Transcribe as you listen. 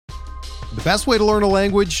The best way to learn a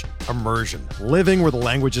language? Immersion. Living where the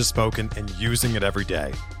language is spoken and using it every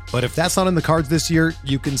day. But if that's not in the cards this year,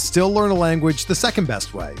 you can still learn a language the second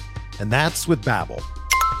best way, and that's with Babbel.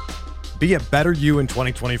 Be a better you in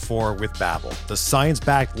 2024 with Babbel, the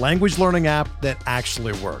science-backed language learning app that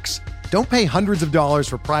actually works. Don't pay hundreds of dollars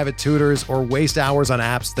for private tutors or waste hours on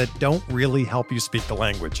apps that don't really help you speak the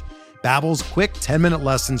language. Babbel's quick 10-minute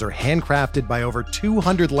lessons are handcrafted by over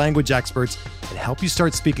 200 language experts and help you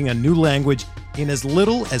start speaking a new language in as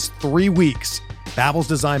little as 3 weeks. Babbel's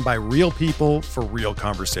designed by real people for real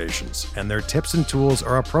conversations, and their tips and tools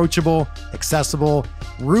are approachable, accessible,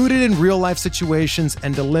 rooted in real-life situations,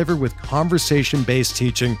 and delivered with conversation-based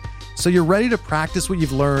teaching, so you're ready to practice what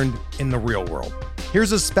you've learned in the real world.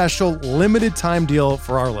 Here's a special limited-time deal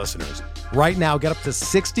for our listeners. Right now, get up to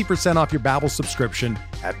 60% off your Babbel subscription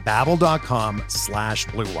at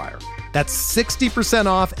babbel.com/Blue Wire. That's 60%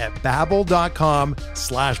 off at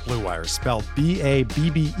babbel.com/Blue Wire, spelled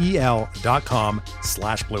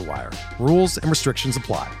BABBEL.com/Blue Wire. Rules and restrictions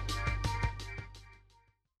apply.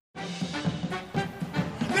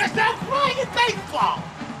 There's no crying in baseball!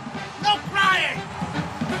 No crying!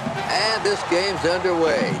 And this game's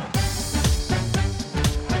underway.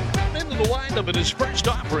 Into the windup in his first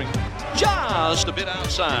offering. Just a bit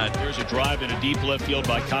outside. There's a drive in a deep left field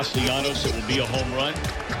by Castellanos. It will be a home run.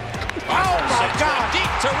 Oh, my God.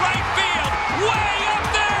 Deep to right field. Way up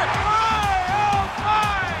there.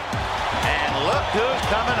 My! And look who's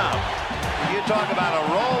coming up. You talk about a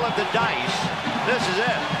roll of the dice. This is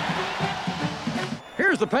it.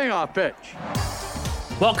 Here's the payoff pitch.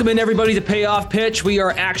 Welcome in, everybody, to Payoff Pitch. We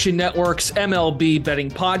are Action Network's MLB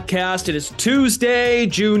betting podcast. It is Tuesday,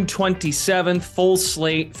 June 27th, full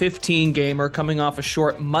slate, 15-gamer, coming off a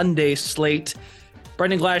short Monday slate.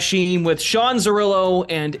 Brendan Glasheen with Sean Zerillo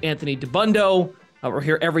and Anthony DeBundo. We're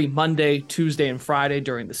here every Monday, Tuesday, and Friday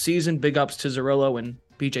during the season. Big ups to Zerillo and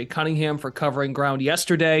BJ Cunningham for covering ground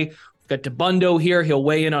yesterday. We've got DeBundo here. He'll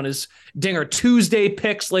weigh in on his Dinger Tuesday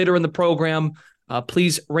picks later in the program.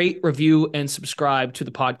 Please rate, review, and subscribe to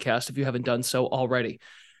the podcast if you haven't done so already.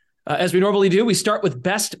 As we normally do, we start with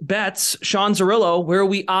best bets. Sean Zerillo, where are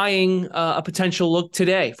we eyeing a potential look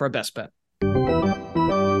today for a best bet?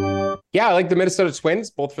 Yeah, I like the Minnesota Twins,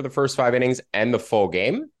 both for the first 5 innings and the full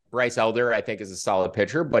game. Bryce Elder, I think, is a solid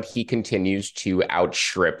pitcher, but he continues to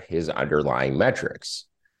outstrip his underlying metrics.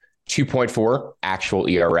 2.4 actual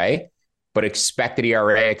ERA, but expected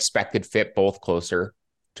ERA, expected FIP, both closer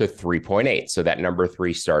to 3.8. So that number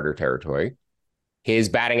 3 starter territory. His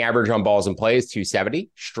batting average on balls in play is 270,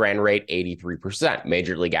 strand rate 83%.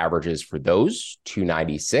 Major league averages for those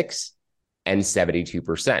 296 and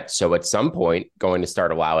 72%. So at some point, going to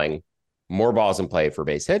start allowing more balls in play for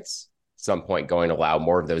base hits. At some point, going to allow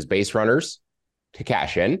more of those base runners to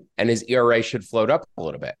cash in, and his ERA should float up a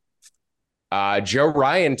little bit. Joe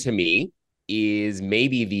Ryan, to me, is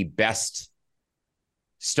maybe the best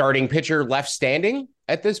starting pitcher left standing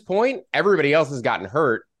at this point. Everybody else has gotten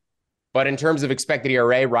hurt, but in terms of expected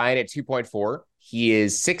ERA, Ryan at 2.4, he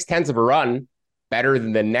is 0.6 of a run better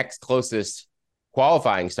than the next closest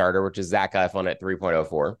qualifying starter, which is Zach Eflin at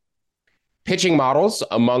 3.04. Pitching models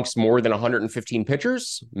amongst more than 115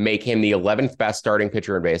 pitchers make him the 11th best starting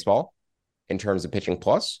pitcher in baseball in terms of pitching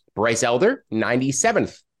plus. Bryce Elder,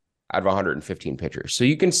 97th out of 115 pitchers. So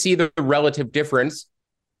you can see the relative difference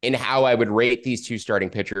in how I would rate these two starting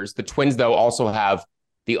pitchers. The Twins, though, also have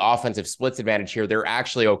the offensive splits advantage here. They're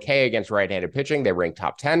actually okay against right-handed pitching. They rank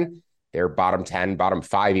top 10. They're bottom 10, bottom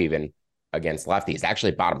 5 even against lefties.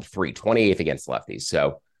 Actually, bottom 3, 28th against lefties.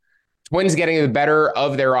 So Twins getting the better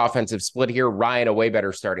of their offensive split here. Ryan, a way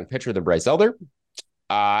better starting pitcher than Bryce Elder.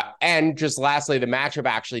 And just lastly, the matchup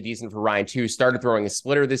actually decent for Ryan, too. Started throwing a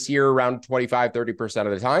splitter this year around 25-30%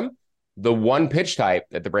 of the time. The one pitch type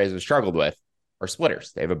that the Braves have struggled with are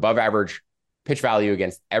splitters. They have above average pitch value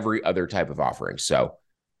against every other type of offering. So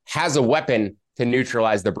has a weapon to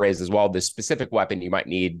neutralize the Braves as well. The specific weapon you might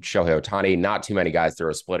need, Shohei Ohtani. Not too many guys throw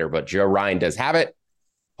a splitter, but Joe Ryan does have it.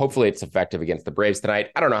 Hopefully it's effective against the Braves tonight.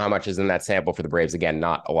 I don't know how much is in that sample for the Braves. Again,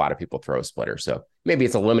 not a lot of people throw a splitter. So maybe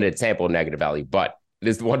it's a limited sample of negative value, but it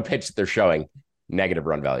is the one pitch that they're showing negative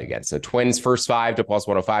run value against. So Twins first 5 to plus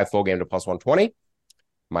 105, full game to plus 120.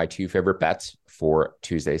 My two favorite bets for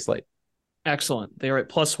Tuesday slate. Excellent. They're at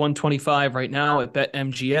plus 125 right now at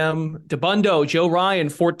BetMGM. DeBundo, Joe Ryan,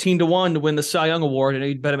 14-1 to win the Cy Young Award. I know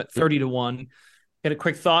you'd bet him at 30-1. Get a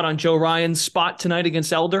quick thought on Joe Ryan's spot tonight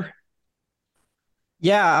against Elder?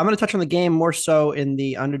 Yeah, I'm going to touch on the game more so in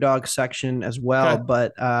the underdog section as well, okay.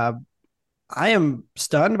 But I am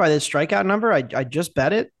stunned by this strikeout number. I just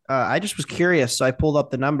bet it. I just was curious, so I pulled up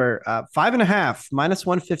the number. 5.5, minus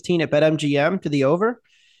 115 at BetMGM to the over.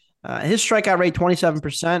 His strikeout rate,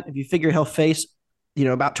 27%. If you figure he'll face,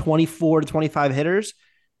 about 24 to 25 hitters,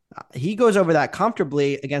 he goes over that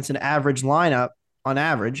comfortably against an average lineup on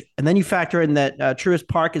average. And then you factor in that Truist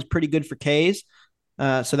Park is pretty good for Ks.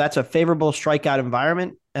 So that's a favorable strikeout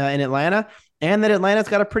environment in Atlanta. And that Atlanta's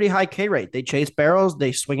got a pretty high K rate. They chase barrels,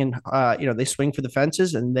 they swing they swing for the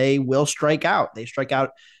fences, and they will strike out. They strike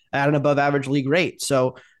out at an above average league rate.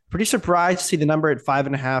 So pretty surprised to see the number at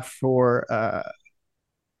 5.5 for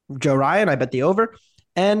Joe Ryan. I bet the over.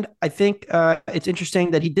 And I think it's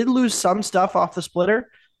interesting that he did lose some stuff off the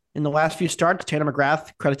splitter in the last few starts. Tanner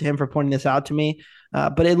McGrath, credit to him for pointing this out to me.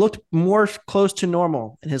 But it looked more close to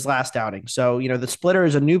normal in his last outing. So, the splitter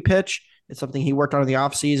is a new pitch. It's something he worked on in the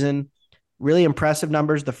offseason. Really impressive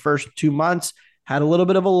numbers the first 2 months. Had a little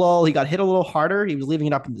bit of a lull. He got hit a little harder. He was leaving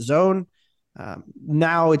it up in the zone.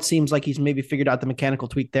 Now it seems like he's maybe figured out the mechanical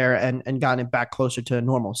tweak there and gotten it back closer to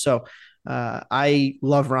normal. So I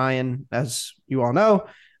love Ryan, as you all know.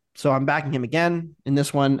 So I'm backing him again in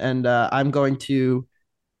this one. And I'm going to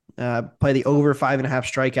play the over 5.5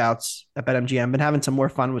 strikeouts at BetMGM. Been having some more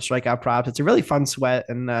fun with strikeout props. It's a really fun sweat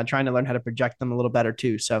and trying to learn how to project them a little better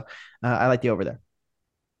too. So I like the over there.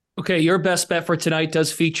 Okay, your best bet for tonight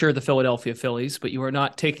does feature the Philadelphia Phillies, but you are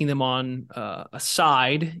not taking them on a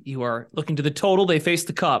side. You are looking to the total. They face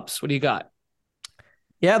the Cubs. What do you got?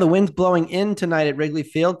 Yeah, the wind's blowing in tonight at Wrigley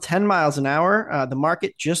Field, 10 miles an hour. The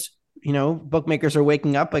market just, bookmakers are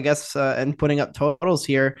waking up, I guess, and putting up totals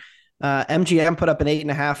here. MGM put up an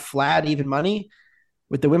 8.5 flat even money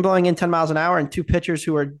with the wind blowing in 10 miles an hour and two pitchers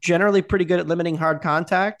who are generally pretty good at limiting hard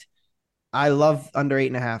contact. I love under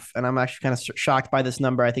 8.5, and I'm actually kind of shocked by this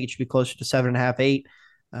number. I think it should be closer to 7.5, 8,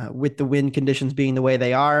 with the wind conditions being the way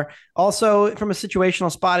they are. Also, from a situational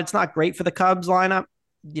spot, it's not great for the Cubs lineup.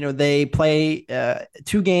 They play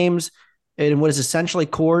 2 games in what is essentially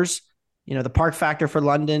Coors. The park factor for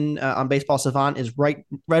London on Baseball Savant is right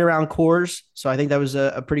around Coors. So I think that was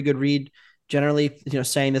a pretty good read generally,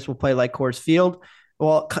 saying this will play like Coors Field.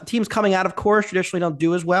 Well, teams coming out of Coors traditionally don't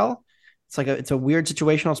do as well. It's a weird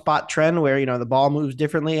situational spot trend where, the ball moves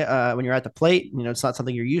differently when you're at the plate. It's not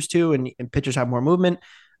something you're used to, and pitchers have more movement.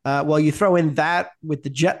 Well, you throw in that with the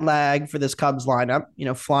jet lag for this Cubs lineup,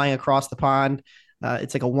 flying across the pond.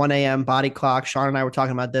 It's like a 1 a.m. body clock. Sean and I were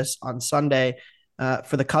talking about this on Sunday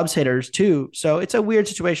for the Cubs hitters too. So it's a weird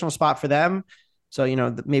situational spot for them. So,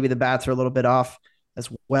 maybe the bats are a little bit off as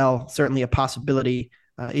well. Certainly a possibility.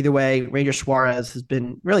 Either way, Ranger Suarez has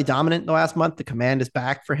been really dominant in the last month. The command is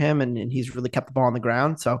back for him, and he's really kept the ball on the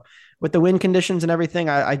ground. So with the wind conditions and everything,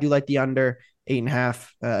 I do like the under 8.5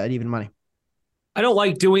 at even money. I don't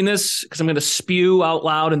like doing this because I'm going to spew out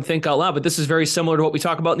loud and think out loud, but this is very similar to what we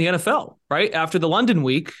talk about in the NFL, right? After the London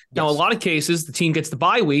week. Yes. Now, a lot of cases, the team gets the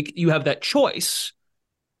bye week. You have that choice.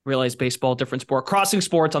 Realize baseball, different sport, crossing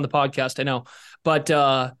sports on the podcast, I know. But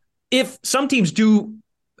if some teams do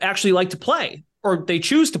actually like to play, or they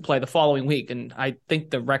choose to play the following week, and I think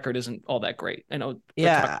the record isn't all that great. I know.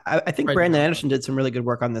 Yeah, I think Brandon Anderson did some really good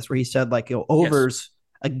work on this, where he said overs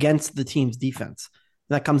against the team's defense.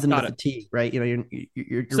 And that comes into fatigue, right?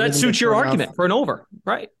 You're so that suits your argument for an over,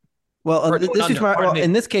 right? Well,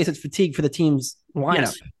 in this case, it's fatigue for the team's lineup.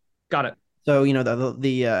 Yes. Got it. So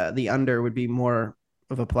the under would be more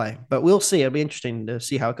of a play, but we'll see. It'll be interesting to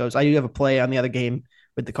see how it goes. I do have a play on the other game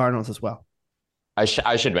with the Cardinals as well. I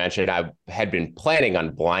should mention I had been planning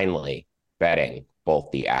on blindly betting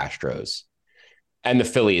both the Astros and the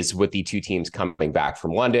Phillies with the two teams coming back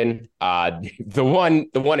from London. The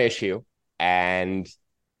one issue, and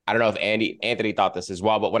I don't know if Anthony thought this as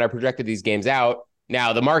well, but when I projected these games out,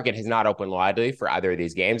 now the market has not opened widely for either of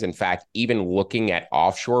these games. In fact, even looking at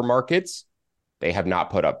offshore markets, they have not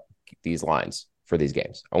put up these lines for these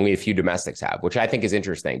games. Only a few domestics have, which I think is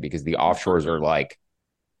interesting because the offshores are like,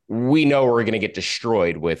 we know we're going to get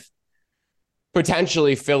destroyed with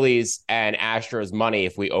potentially Phillies and Astros money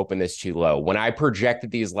if we open this too low. When I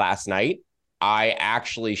projected these last night, I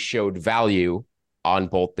actually showed value on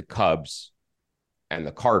both the Cubs and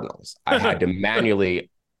the Cardinals. I had to manually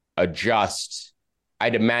adjust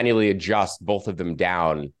both of them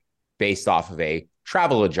down based off of a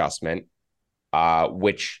travel adjustment,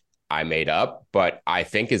 which I made up, but I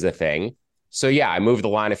think is a thing. So yeah, I moved the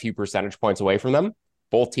line a few percentage points away from them.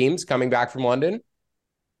 Both teams coming back from London.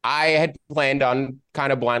 I had planned on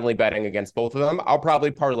kind of blindly betting against both of them. I'll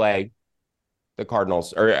probably parlay the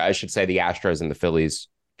Cardinals, or I should say the Astros and the Phillies,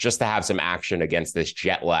 just to have some action against this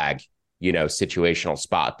jet lag, situational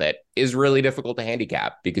spot that is really difficult to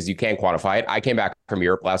handicap because you can't quantify it. I came back from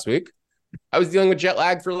Europe last week. I was dealing with jet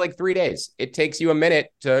lag for like 3 days. It takes you a minute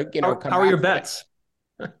to, How are your bets?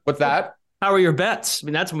 What's that? How are your bets? I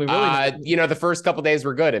mean, that's when we really the first couple days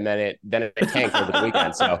were good, and then it tanked over the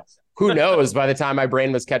weekend. So who knows? By the time my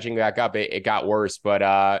brain was catching back up, it got worse. But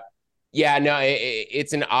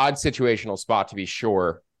it's an odd situational spot to be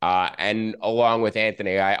sure. And along with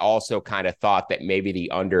Anthony, I also kind of thought that maybe the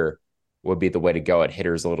under would be the way to go. At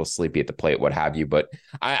hitters a little sleepy at the plate, what have you. But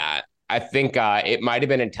I think it might have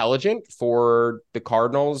been intelligent for the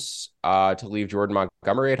Cardinals to leave Jordan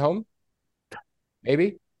Montgomery at home,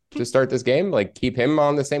 maybe, to start this game. Like, keep him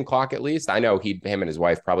on the same clock at least. I know him and his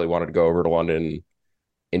wife probably wanted to go over to London and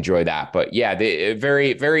enjoy that. But yeah, the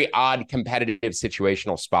very, very odd competitive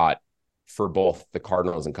situational spot for both the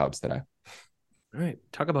Cardinals and Cubs today. All right.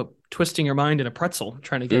 Talk about twisting your mind in a pretzel,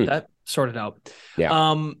 trying to get that sorted out.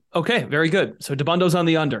 Yeah. Okay. Very good. So DeBundo's on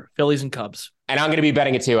the under, Phillies and Cubs. And I'm going to be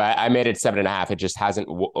betting it too. I made it 7.5. It just hasn't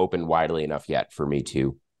opened widely enough yet for me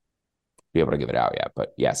to be able to give it out yet.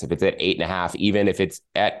 But yes, if it's at 8.5, even if it's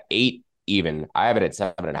at 8 even, I have it at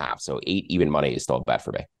 7.5. So 8 even money is still a bet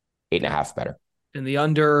for me. 8.5 better. And the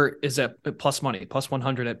under is at plus money, plus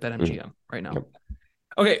 100 at BetMGM right now. Yep.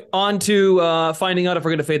 Okay. On to finding out if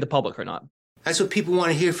we're going to fade the public or not. That's what people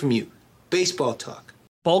want to hear from you. Baseball talk.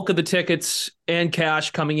 Bulk of the tickets and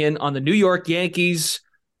cash coming in on the New York Yankees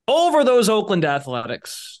over those Oakland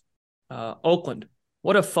Athletics. Oakland,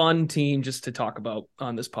 what a fun team just to talk about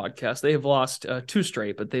on this podcast. They have lost 2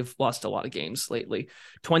 straight, but they've lost a lot of games lately.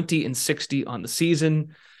 20-60 on the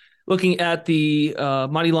season. Looking at the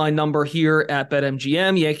money line number here at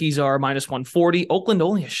BetMGM, Yankees are minus 140. Oakland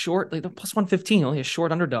only a short, plus 115, only a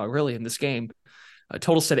short underdog really in this game.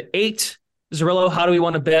 Total set at 8. Zerillo, how do we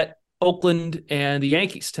want to bet Oakland and the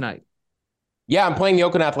Yankees tonight? Yeah, I'm playing the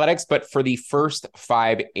Oakland Athletics, but for the first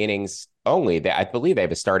 5 innings only. I believe they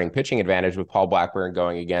have a starting pitching advantage with Paul Blackburn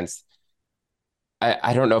going against,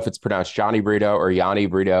 I don't know if it's pronounced Johnny Brito or Yanni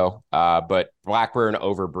Brito, but Blackburn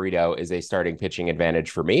over Brito is a starting pitching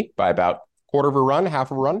advantage for me by about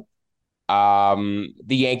half a run.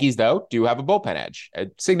 The Yankees, though, do have a bullpen edge, a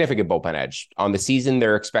significant bullpen edge. On the season,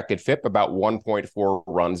 their expected FIP about 1.4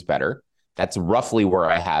 runs better. That's roughly where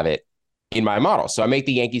I have it in my model. So I make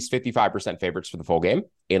the Yankees 55% favorites for the full game,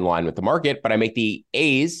 in line with the market, but I make the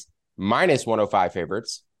A's minus 105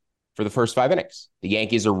 favorites for the first 5 innings. The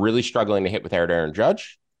Yankees are really struggling to hit with Aaron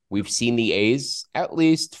Judge. We've seen the A's, at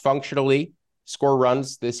least functionally, score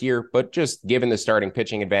runs this year, but just given the starting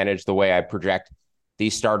pitching advantage, the way I project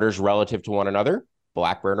these starters relative to one another,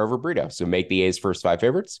 Blackburn over Brito. So make the A's first 5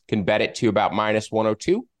 favorites. Can bet it to about minus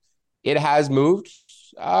 102. It has moved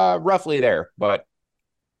roughly there, but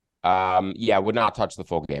would not touch the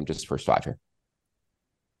full game, just first 5 here.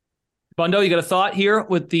 Bundo, you got a thought here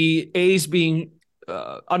with the A's being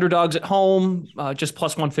underdogs at home, just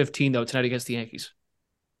plus 115 though tonight against the Yankees?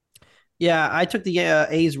 Yeah, I took the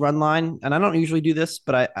A's run line, and I don't usually do this,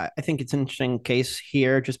 but I think it's an interesting case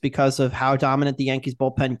here just because of how dominant the Yankees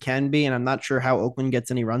bullpen can be, and I'm not sure how Oakland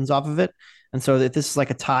gets any runs off of it. And so if this is like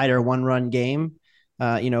a tied or 1-run game,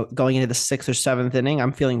 going into the 6th or 7th inning,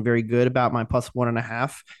 I'm feeling very good about my plus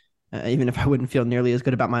 1.5. Even if I wouldn't feel nearly as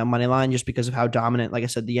good about my money line, just because of how dominant, like I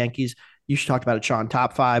said, the Yankees, you should talk about it, Sean,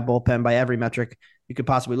 top 5 bullpen by every metric you could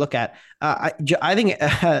possibly look at. I think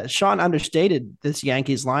Sean understated this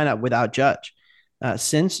Yankees lineup without Judge.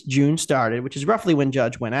 Since June started, which is roughly when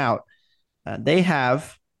Judge went out, they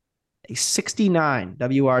have a 69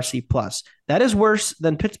 WRC plus. That is worse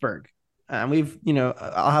than Pittsburgh.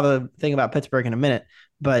 I'll have a thing about Pittsburgh in a minute,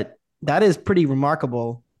 but that is pretty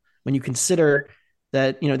remarkable when you consider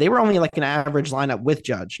that, they were only like an average lineup with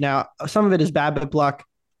Judge. Now, some of it is bad luck.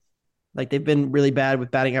 Like, they've been really bad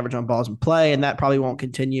with batting average on balls in play, and that probably won't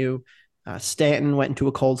continue. Stanton went into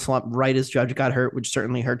a cold slump right as Judge got hurt, which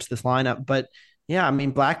certainly hurts this lineup. But yeah, I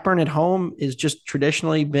mean, Blackburn at home is just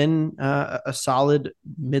traditionally been a solid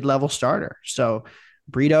mid-level starter. So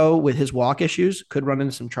Brito, with his walk issues, could run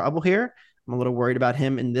into some trouble here. I'm a little worried about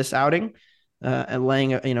him in this outing and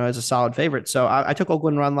laying, as a solid favorite. So I took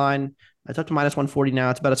Oakland run line. I took to minus 140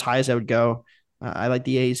 now. It's about as high as I would go. I like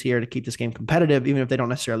the A's here to keep this game competitive, even if they don't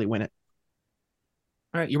necessarily win it.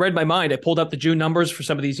 All right, you read my mind. I pulled up the June numbers for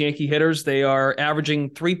some of these Yankee hitters. They are averaging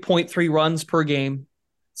 3.3 runs per game,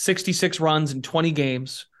 66 runs in 20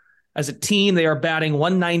 games. As a team, they are batting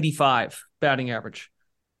 195 batting average.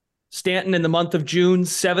 Stanton in the month of June,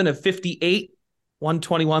 7 of 58,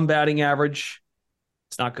 121 batting average.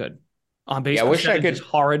 It's not good. On base percentage is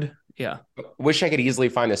horrid. Yeah. Wish I could easily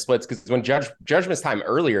find the splits, because when Judge missed time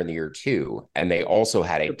earlier in the year too, and they also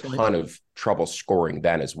had a ton of trouble scoring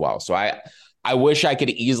then as well. So I wish I could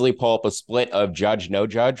easily pull up a split of Judge, no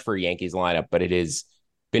Judge for Yankees lineup, but it has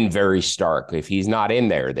been very stark. If he's not in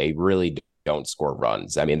there, they really don't score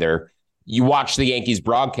runs. I mean, you watch the Yankees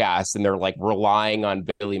broadcast and they're like relying on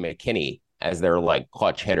Billy McKinney as their like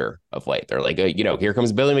clutch hitter of late. They're like, here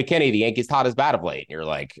comes Billy McKinney. The Yankees taught us bad of late. And you're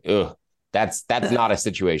like, ugh, that's not a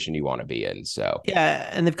situation you want to be in. So yeah,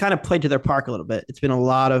 and they've kind of played to their park a little bit. It's been a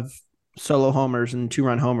lot of solo homers and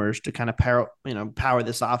 2-run homers to kind of power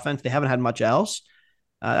this offense. They haven't had much else.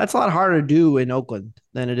 That's a lot harder to do in Oakland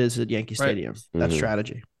than it is at Yankee Stadium. Right. That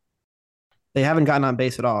strategy. They haven't gotten on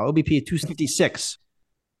base at all. OBP 256.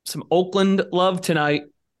 Some Oakland love tonight.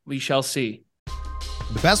 We shall see.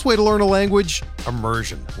 The best way to learn a language?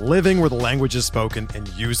 Immersion. Living where the language is spoken and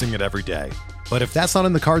using it every day. But if that's not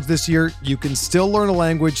in the cards this year, you can still learn a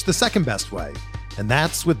language the second best way. And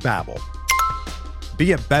that's with Babbel.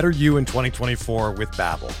 Be a better you in 2024 with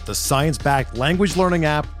Babbel, the science-backed language learning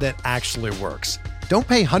app that actually works. Don't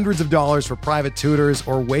pay hundreds of dollars for private tutors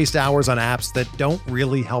or waste hours on apps that don't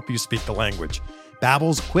really help you speak the language.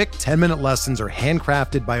 Babbel's quick 10-minute lessons are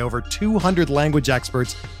handcrafted by over 200 language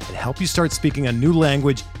experts and help you start speaking a new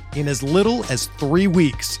language in as little as 3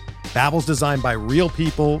 weeks. Babbel's designed by real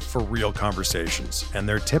people for real conversations, and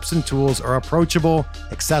their tips and tools are approachable,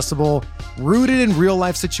 accessible, rooted in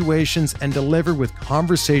real-life situations, and delivered with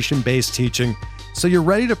conversation-based teaching, so you're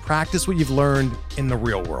ready to practice what you've learned in the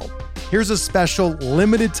real world. Here's a special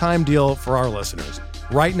limited-time deal for our listeners.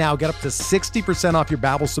 Right now, get up to 60% off your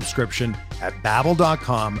Babbel subscription at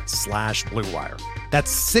babbel.com/BlueWire.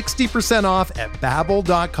 That's 60% off at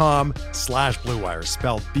babbel.com/BlueWire,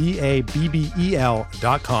 spelled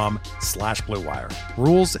BABBEL.com/BlueWire.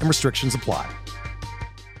 Rules and restrictions apply.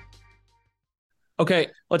 Okay,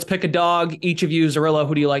 let's pick a dog. Each of you, Zarilla,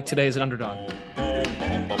 who do you like today as an underdog?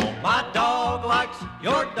 My dog likes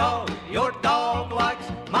your dog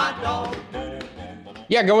likes my dog.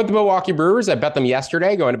 Yeah, going with the Milwaukee Brewers. I bet them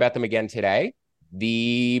yesterday, going to bet them again today.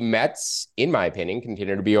 The Mets, in my opinion,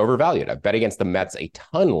 continue to be overvalued. I've bet against the Mets a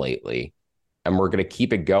ton lately, and we're going to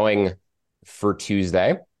keep it going for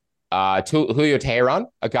Tuesday. Julio Teheran,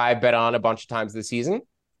 a guy I bet on a bunch of times this season.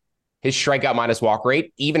 His strikeout minus walk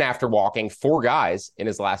rate, even after walking 4 guys in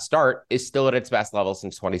his last start, is still at its best level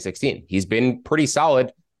since 2016. He's been pretty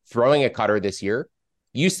solid throwing a cutter this year.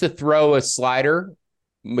 Used to throw a slider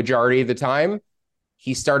majority of the time.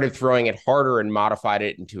 He started throwing it harder and modified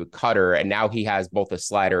it into a cutter, and now he has both a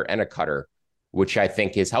slider and a cutter, which I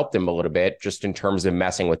think has helped him a little bit just in terms of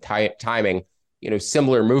messing with timing.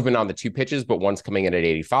 Similar movement on the 2 pitches, but one's coming in at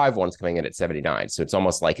 85, one's coming in at 79. So it's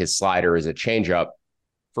almost like his slider is a changeup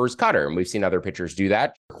for his cutter, and we've seen other pitchers do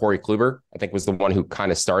that. Corey Kluber, I think, was the one who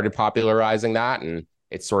kind of started popularizing that, and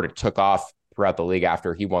it sort of took off throughout the league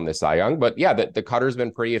after he won the Cy Young. But yeah, the cutter's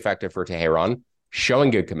been pretty effective for Teheran, showing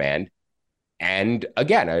good command. And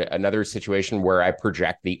again, another situation where I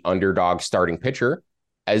project the underdog starting pitcher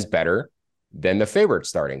as better than the favorite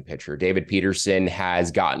starting pitcher. David Peterson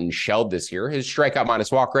has gotten shelled this year. His strikeout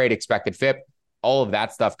minus walk rate, expected FIP, all of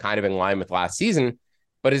that stuff kind of in line with last season.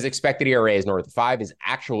 But his expected ERA is north of 5. His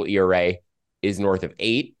actual ERA is north of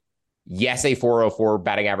 8. Yes, a 404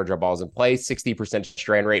 batting average on balls in play, 60%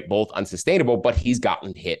 strand rate, both unsustainable, but he's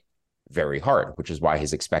gotten hit very hard, which is why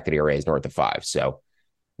his expected ERA is north of 5. So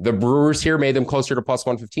the Brewers here made them closer to plus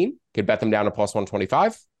 115. Could bet them down to plus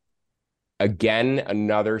 125. Again,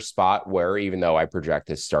 another spot where, even though I project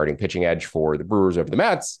a starting pitching edge for the Brewers over the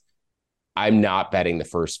Mets, I'm not betting the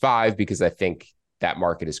first 5 because I think that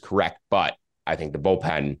market is correct. But I think the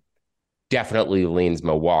bullpen definitely leans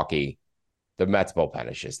Milwaukee. The Mets bullpen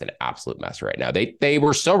is just an absolute mess right now. They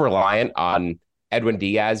were so reliant on Edwin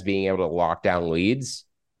Diaz being able to lock down leads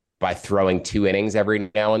by throwing 2 innings every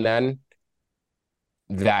now and then,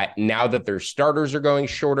 that now that their starters are going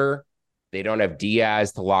shorter, they don't have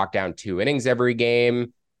Diaz to lock down 2 innings every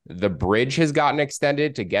game. The bridge has gotten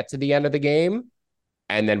extended to get to the end of the game.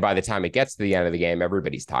 And then by the time it gets to the end of the game,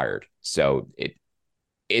 everybody's tired. So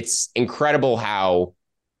it's incredible how,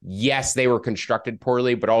 yes, they were constructed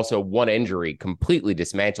poorly, but also one injury completely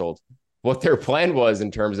dismantled what their plan was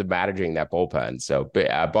in terms of managing that bullpen. So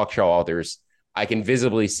Buck Showalter's, I can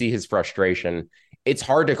visibly see his frustration. It's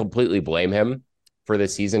hard to completely blame him for the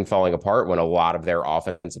season falling apart when a lot of their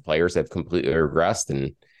offensive players have completely regressed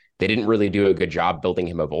and they didn't really do a good job building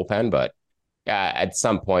him a bullpen. But at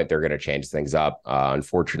some point, they're going to change things up,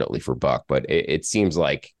 unfortunately for Buck. But it seems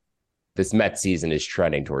like this Mets season is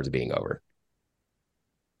trending towards being over.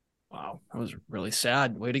 Wow, that was really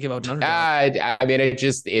sad. Way to give out an I mean, it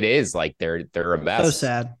is like they're a mess. So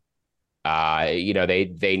sad.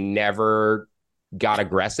 They never got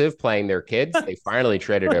aggressive playing their kids. They finally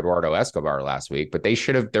traded Eduardo Escobar last week, but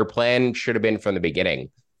their plan should have been from the beginning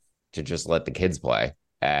to just let the kids play.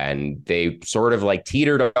 And they sort of like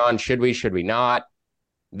teetered on, should we not?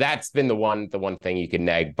 That's been the one thing you can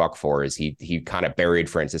nag Buck for is he kind of buried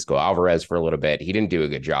Francisco Alvarez for a little bit. He didn't do a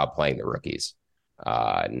good job playing the rookies.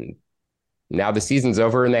 And now the season's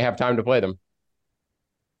over and they have time to play them.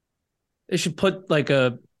 They should put like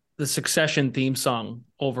the Succession theme song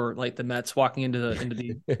over like the Mets walking into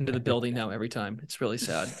the building now every time. It's really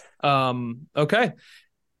sad. Okay.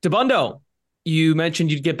 Debundo, you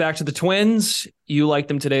mentioned you'd get back to the Twins. You like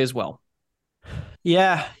them today as well.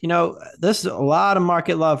 Yeah, this is a lot of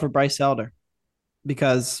market love for Bryce Elder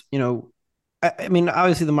because, I mean,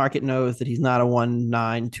 obviously the market knows that he's not a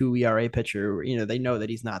 1.92 ERA pitcher. They know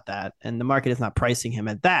that he's not that, and the market is not pricing him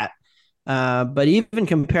at that. But even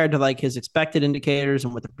compared to like his expected indicators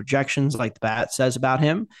and what the projections like the bat says about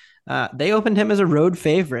him, they opened him as a road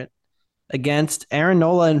favorite against Aaron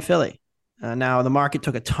Nola in Philly. Now the market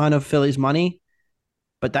took a ton of Philly's money,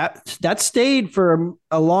 but that stayed for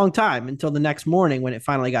a long time until the next morning when it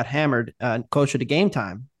finally got hammered closer to game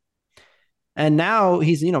time. And now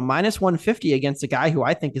he's minus 150 against a guy who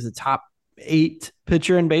I think is a top 8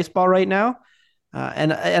 pitcher in baseball right now.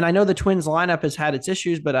 And I know the Twins lineup has had its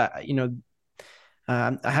issues, but I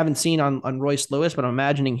haven't seen on Royce Lewis, but I'm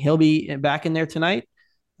imagining he'll be back in there tonight.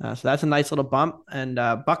 So that's a nice little bump. And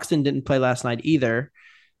Buxton didn't play last night either,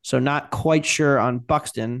 so not quite sure on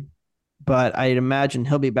Buxton, but I'd imagine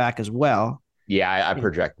he'll be back as well. Yeah, I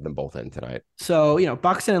projected them both in tonight. So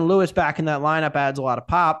Buxton and Lewis back in that lineup adds a lot of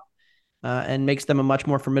pop and makes them a much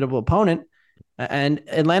more formidable opponent. And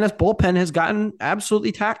Atlanta's bullpen has gotten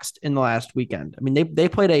absolutely taxed in the last weekend. I mean, they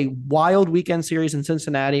played a wild weekend series in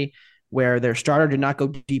Cincinnati where their starter did not go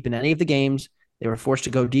deep in any of the games. They were forced to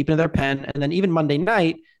go deep into their pen. And then even Monday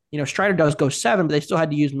night, Strider does go 7, but they still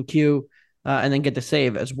had to use McHugh and then get the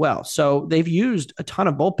save as well. So they've used a ton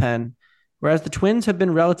of bullpen, whereas the Twins have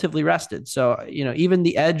been relatively rested. So, even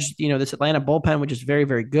the edge, this Atlanta bullpen, which is very,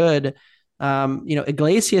 very good,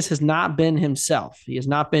 Iglesias has not been himself. He has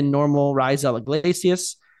not been normal Raisel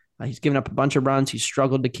Iglesias. He's given up a bunch of runs. He's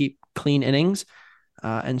struggled to keep clean innings.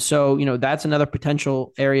 And so, that's another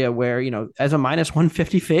potential area where, as a minus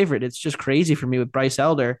 150 favorite, it's just crazy for me with Bryce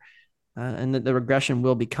Elder and the regression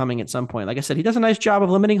will be coming at some point. Like I said, he does a nice job of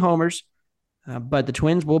limiting homers, but the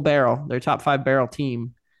Twins will barrel. They're a top 5 barrel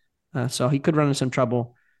team. So he could run into some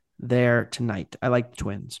trouble there tonight. I like the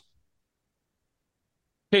Twins.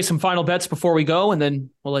 Okay, some final bets before we go, and then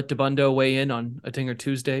we'll let Debundo weigh in on a Dinger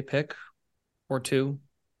Tuesday pick or two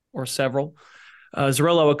or several.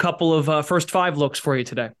 Zerillo, a couple of first 5 looks for you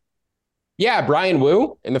today. Yeah, Brian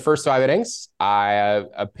Wu in the first 5 innings.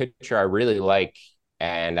 A pitcher I really like,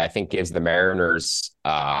 and I think gives the Mariners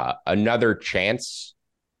another chance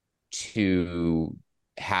to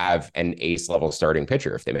have an ace-level starting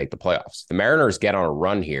pitcher if they make the playoffs. The Mariners get on a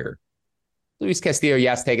run here. Luis Castillo,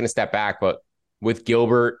 yes, taking a step back, but with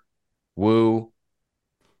Gilbert, Wu,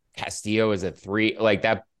 Castillo is a 3. Like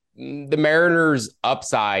that, the Mariners'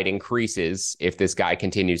 upside increases if this guy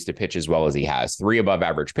continues to pitch as well as he has. 3 above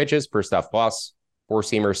average pitches per stuff plus,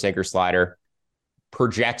 4-seamer, sinker, slider.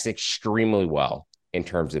 Projects extremely well in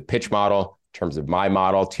terms of pitch model, in terms of my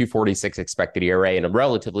model, 2.46 expected ERA in a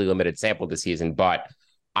relatively limited sample this season, but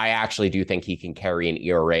I actually do think he can carry an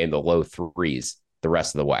ERA in the low 3s the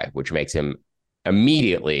rest of the way, which makes him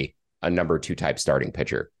immediately a number 2 type starting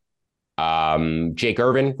pitcher. Jake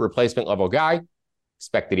Irvin, replacement level guy,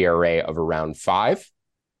 expected ERA of around 5.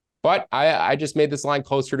 But I just made this line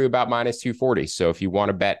closer to about minus 240. So if you want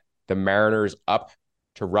to bet the Mariners up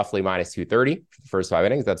to roughly minus 230 for the first 5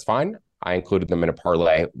 innings, that's fine. I included them in a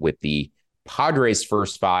parlay with the Padres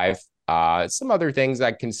first 5. Some other things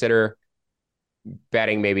I'd consider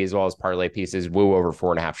betting maybe as well as parlay pieces. Wu over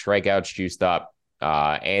 4.5 strikeouts juiced up.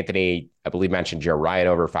 Anthony, I believe, mentioned Joe Ryan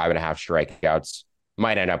over 5.5 strikeouts.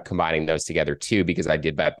 Might end up combining those together too, because I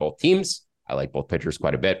did bet both teams. I like both pitchers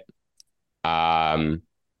quite a bit. And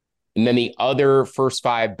then the other first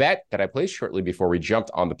 5 bet that I placed shortly before we jumped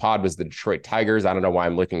on the pod was the Detroit Tigers. I don't know why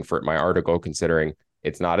I'm looking for it in my article, considering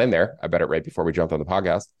it's not in there. I bet it right before we jumped on the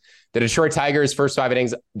podcast. The Detroit Tigers first 5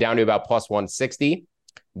 innings down to about plus 160.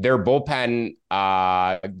 Their bullpen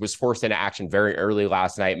was forced into action very early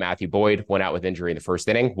last night. Matthew Boyd went out with injury in the first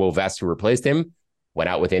inning. Will Vest, who replaced him, went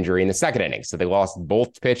out with injury in the second inning. So they lost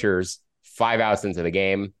both pitchers 5 outs into the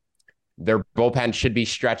game. Their bullpen should be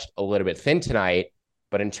stretched a little bit thin tonight.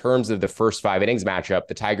 But in terms of the first 5 innings matchup,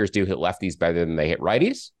 the Tigers do hit lefties better than they hit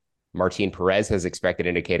righties. Martin Perez has expected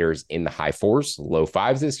indicators in the high 4s, low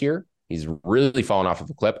 5s this year. He's really fallen off of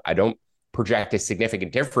a clip. I don't project a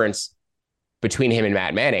significant difference between him and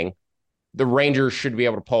Matt Manning. The Rangers should be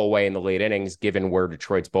able to pull away in the late innings, given where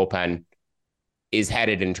Detroit's bullpen is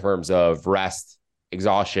headed in terms of rest,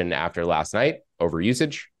 exhaustion after last night, over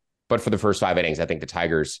usage. But for the first 5 innings, I think the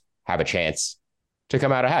Tigers have a chance to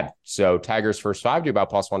come out ahead. So Tigers first 5 do about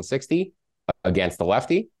plus 160 against the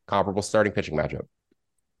lefty, comparable starting pitching matchup.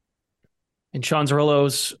 And Sean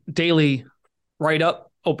Zerillo's daily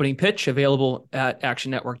write-up opening pitch available at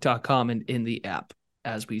actionnetwork.com and in the app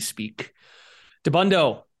as we speak.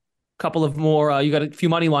 DeBundo, couple of more. You got a few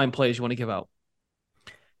money line plays you want to give out.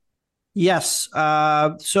 Yes.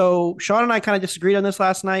 So Sean and I kind of disagreed on this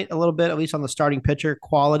last night a little bit, at least on the starting pitcher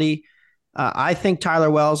quality. I think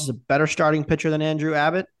Tyler Wells is a better starting pitcher than Andrew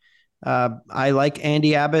Abbott. I like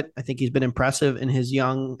Andy Abbott. I think he's been impressive in his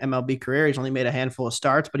young MLB career. He's only made a handful of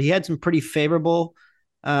starts, but he had some pretty favorable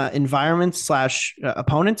environments /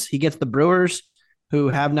 opponents. He gets the Brewers, who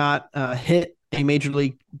have not hit a major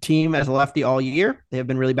league team as a lefty all year. They have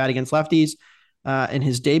been really bad against lefties. In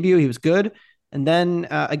his debut, he was good. And then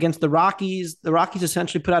against the Rockies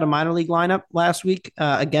essentially put out a minor league lineup last week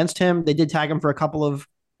against him. They did tag him for a couple of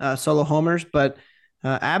solo homers, but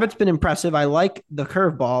Abbott's been impressive. I like the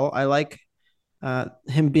curveball. I like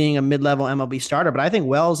him being a mid-level MLB starter, but I think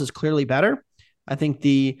Wells is clearly better. I think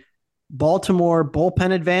the Baltimore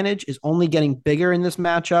bullpen advantage is only getting bigger in this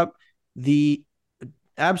matchup. The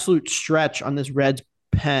absolute stretch on this Reds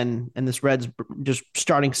pen and this Reds just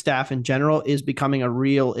starting staff in general is becoming a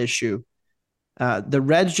real issue. The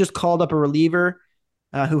Reds just called up a reliever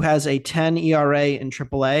who has a 10 ERA in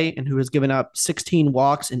AAA and who has given up 16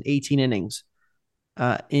 walks in 18 innings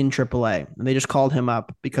in AAA. And they just called him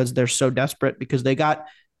up because they're so desperate, because they got,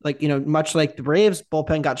 much like the Braves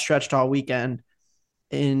bullpen got stretched all weekend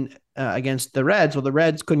in against the Reds. Well, the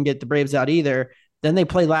Reds couldn't get the Braves out either. Then they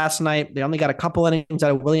played last night. They only got a couple innings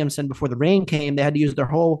out of Williamson before the rain came. They had to use their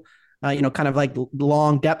whole, kind of like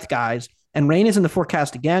long depth guys. And rain is in the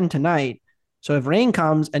forecast again tonight. So if rain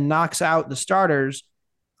comes and knocks out the starters,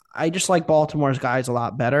 I just like Baltimore's guys a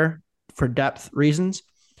lot better for depth reasons.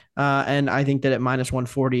 And I think that at minus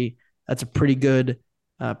 140, that's a pretty good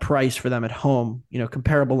price for them at home,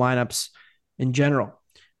 comparable lineups in general.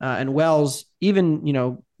 And Wells, even,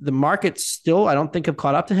 the market still, I don't think have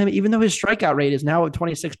caught up to him, even though his strikeout rate is now at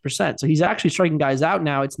 26%. So he's actually striking guys out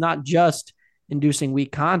now. It's not just inducing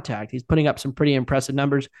weak contact. He's putting up some pretty impressive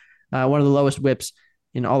numbers. One of the lowest whips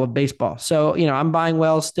in all of baseball. So, I'm buying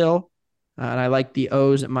Wells still. And I like the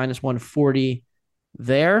O's at minus 140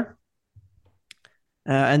 there.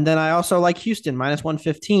 And then I also like Houston, minus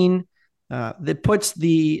 115. That puts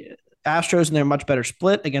the Astros in their much better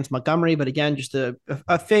split against Montgomery. But again, just a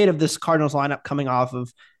fade of this Cardinals lineup coming off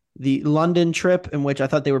of the London trip, in which I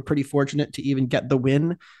thought they were pretty fortunate to even get the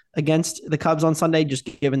win against the Cubs on Sunday, just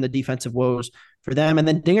given the defensive woes for them. And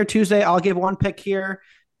then Dinger Tuesday, I'll give one pick here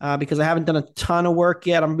because I haven't done a ton of work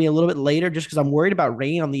yet. I'm going to be a little bit later just because I'm worried about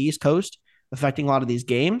rain on the East Coast affecting a lot of these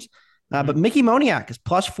games. But Mickey Moniak is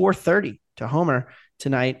plus 430 to homer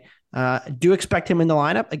tonight. Do expect him in the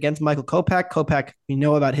lineup against Michael Kopech. Kopech, we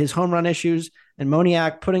know about his home run issues, and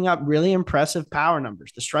Moniak putting up really impressive power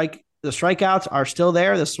numbers. The strikeouts are still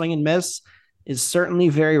there. The swing and miss is certainly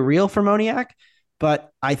very real for Moniak,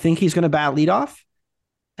 but I think he's going to bat leadoff.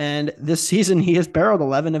 And this season, he has barreled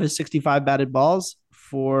 11 of his 65 batted balls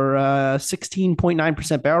for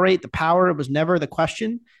 16.9% barrel rate. The power was never the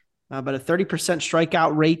question, but a 30%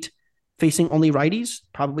 strikeout rate facing only righties,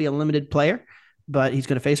 probably a limited player, but he's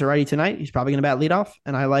going to face a righty tonight. He's probably going to bat leadoff,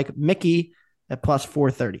 and I like Mickey at plus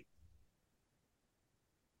 430.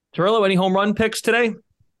 Zerillo, any home run picks today?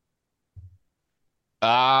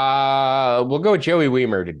 We'll go with Joey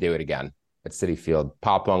Wiemer to do it again at Citi Field.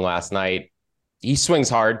 Popped one last night. He swings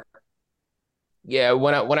hard. Yeah,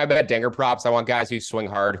 when I bet Dinger props, I want guys who swing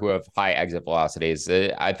hard, who have high exit velocities.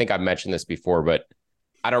 I think I've mentioned this before, but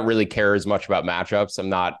I don't really care as much about matchups. I'm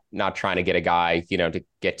not trying to get a guy, to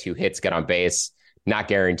get 2 hits, get on base, not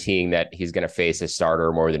guaranteeing that he's going to face a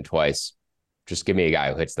starter more than twice. Just give me a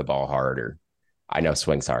guy who hits the ball hard, or I know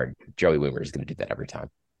swings hard. Joey Wiemer is going to do that every time.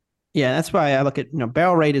 Yeah, that's why I look at,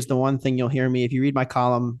 barrel rate is the one thing you'll hear me. If you read my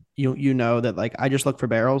column, you know that I just look for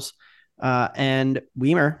barrels. And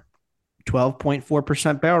Wiemer,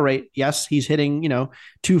 12.4% barrel rate. Yes, he's hitting,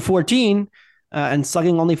 214 and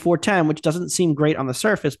slugging only 410, which doesn't seem great on the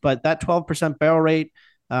surface, but that 12% barrel rate,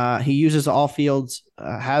 he uses all fields,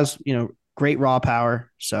 has, great raw power.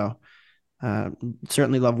 So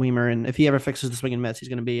certainly love Wiemer. And if he ever fixes the swing and miss, he's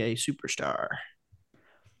going to be a superstar.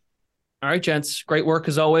 All right, gents. Great work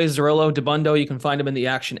as always. Zerillo, DeBundo, you can find him in the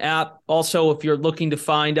Action app. Also, if you're looking to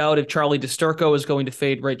find out if Charlie DiSturco is going to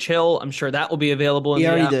fade Rich Hill, I'm sure that will be available in the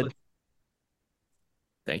app. He already did.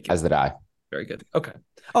 Thank you. As did I. Very good. Okay.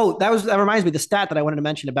 Oh, that reminds me of the stat that I wanted to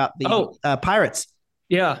mention about the Pirates.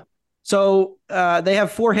 Yeah. So they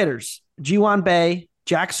have 4 hitters: Ji-Hwan Bae,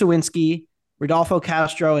 Jack Sawinski, Rodolfo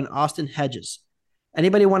Castro, and Austin Hedges.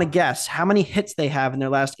 Anybody want to guess how many hits they have in their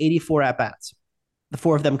last 84 at-bats? The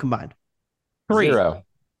four of them combined. 3. 0.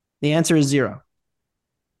 The answer is 0.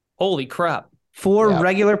 Holy crap. 4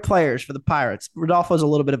 regular players for the Pirates. Rodolfo's a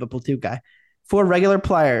little bit of a platoon guy. 4 regular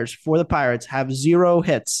players for the Pirates have 0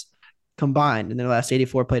 hits combined in their last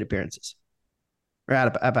 84 plate appearances. Or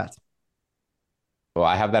at-bats. Well,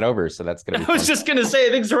 I have that over, so that's going to be I was just going to say,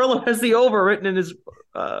 I think Zerillo has the over written in his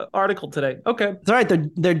article today. Okay. It's all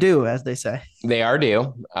right. They're due, as they say. They are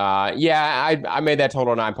due. I made that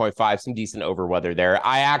total 9.5. Some decent over weather there.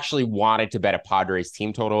 I actually wanted to bet a Padres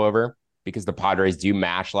team total over because the Padres do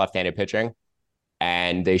match left-handed pitching,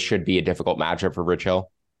 and they should be a difficult matchup for Rich Hill.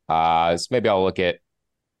 So maybe I'll look at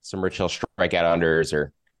some Rich Hill strikeout unders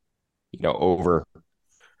or, over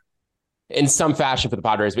in some fashion for the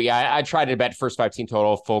Padres. But yeah, I tried to bet first 5 team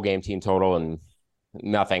total, full game team total, and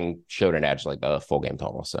nothing showed an edge like the full game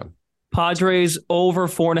total. So Padres over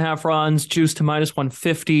 4.5 runs, juice to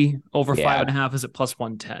 -150, over 5.5 is at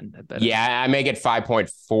 +110. I bet. Yeah, I may get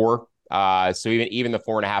 5.4. So even the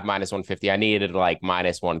 4.5 -150, I needed like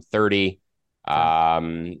 -130.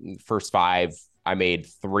 First 5, I made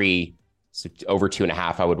 3. So over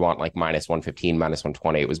 2.5, I would want like -115,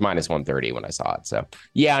 -120. It was -130 when I saw it. So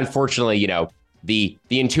yeah, unfortunately, the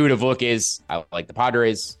intuitive look is I like the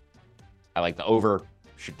Padres. I like the over.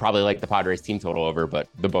 Should probably like the Padres team total over, but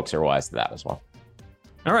the books are wise to that as well.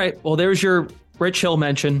 All right. Well, there's your Rich Hill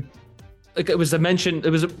mention. It was a mention.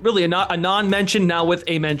 It was really a non-mention now with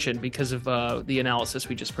a mention because of the analysis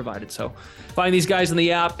we just provided. So find these guys in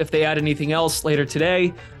the app if they add anything else later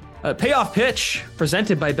today. Payoff Pitch,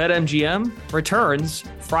 presented by BetMGM, returns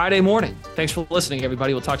Friday morning. Thanks for listening,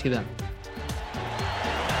 everybody. We'll talk to you then.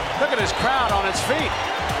 Look at his crowd on its feet.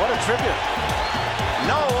 What a tribute.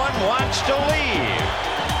 No one wants to leave.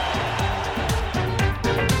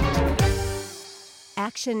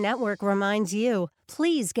 Action Network reminds you,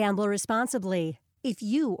 please gamble responsibly. If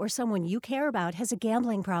you or someone you care about has a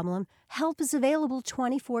gambling problem, help is available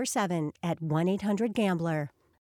 24/7 at 1-800-GAMBLER.